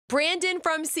Brandon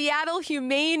from Seattle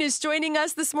Humane is joining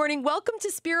us this morning. Welcome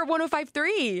to Spirit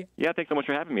 105.3. Yeah, thanks so much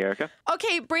for having me, Erica.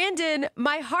 Okay, Brandon,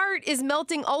 my heart is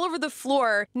melting all over the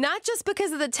floor, not just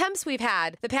because of the temps we've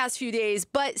had the past few days,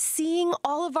 but seeing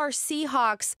all of our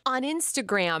Seahawks on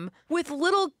Instagram with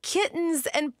little kittens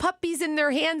and puppies in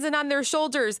their hands and on their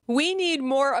shoulders. We need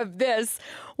more of this.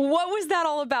 What was that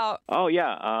all about? Oh,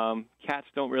 yeah. Cats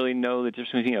don't really know the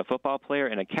difference between a football player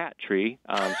and a cat tree,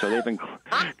 so they've been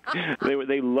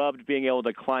they loved being able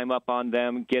to climb up on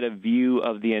them, get a view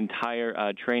of the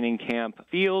entire training camp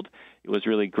field. It was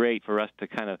really great for us to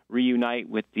kind of reunite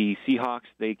with the Seahawks.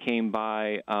 They came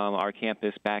by our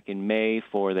campus back in May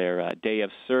for their day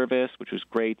of service, which was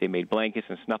great. They made blankets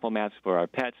and snuffle mats for our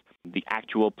pets. The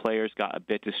actual players got a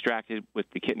bit distracted with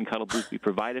the kitten cuddle booth we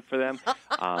provided for them.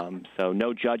 So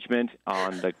no judgment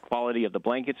on the quality of the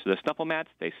blankets or the snuffle mats.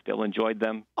 They still enjoyed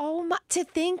them. Oh, my, to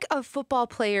think of football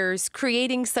players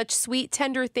creating such sweet,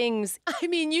 tender things. I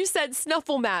mean, you said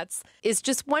snuffle mats is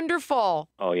just wonderful.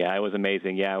 Oh, yeah, it was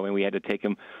amazing. Yeah, when we had to take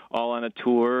them all on a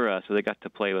tour, so they got to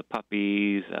play with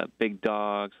puppies, big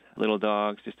dogs, little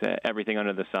dogs, just everything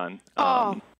under the sun.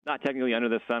 Not technically under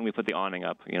the sun. We put the awning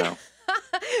up, you know.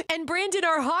 And Brandon,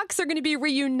 our Hawks are going to be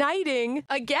reuniting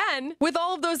again with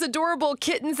all of those adorable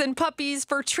kittens and puppies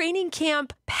for training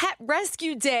camp Pet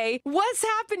Rescue Day. What's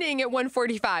happening at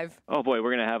 145? Oh, boy,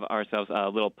 we're going to have ourselves a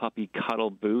little puppy cuddle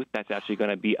booth that's actually going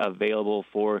to be available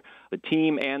for the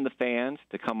team and the fans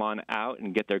to come on out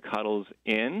and get their cuddles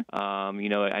in. You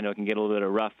know, I know it can get a little bit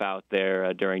of rough out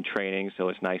there during training, so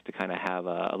it's nice to kind of have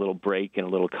a little break and a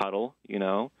little cuddle, you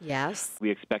know. Yes. We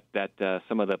expect that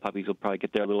some of the puppies will probably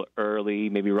get there a little early,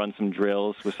 maybe run some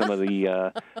drills with some of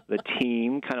the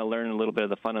team, kind of learn a little bit of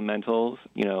the fundamentals,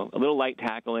 you know, a little light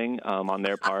tackling on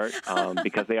their part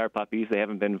because they are puppies. They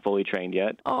haven't been fully trained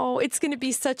yet. Oh, it's going to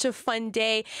be such a fun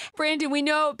day. Brandon, we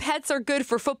know pets are good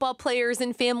for football players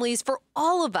and families, for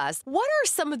all of us. What are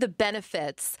some of the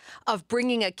benefits of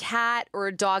bringing a cat or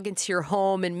a dog into your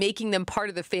home and making them part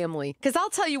of the family? Because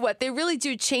I'll tell you what, they really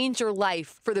do change your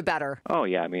life for the better. Oh,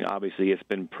 yeah. I mean, obviously, it's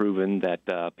been proven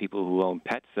that people who own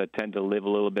pets tend to live a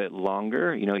little bit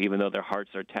longer, you know, even though their hearts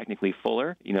are technically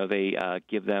fuller. You know, they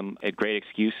give them a great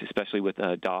excuse, especially with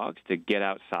dogs, to get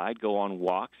outside, go on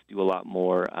walks, do a lot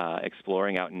more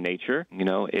exploring out in nature. You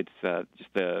know, it's just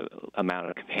the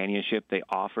amount of companionship they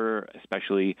offer,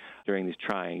 especially during these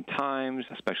trying times,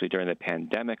 especially during the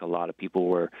pandemic. A lot of people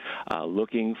were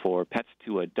looking for pets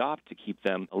to adopt to keep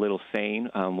them a little sane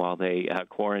while they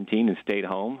quarantined and stayed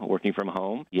home, working from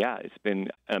home. Yeah, it's been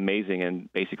amazing,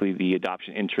 and basically the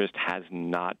adoption interest has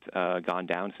not gone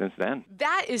down since then.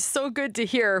 That is so good to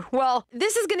hear. Well,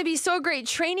 this is going to be so great.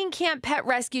 Training Camp Pet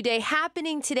Rescue Day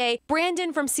happening today.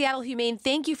 Brandon from Seattle Humane,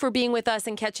 thank you for being with us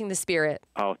and catching the spirit.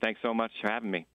 Oh, thanks so much for having me.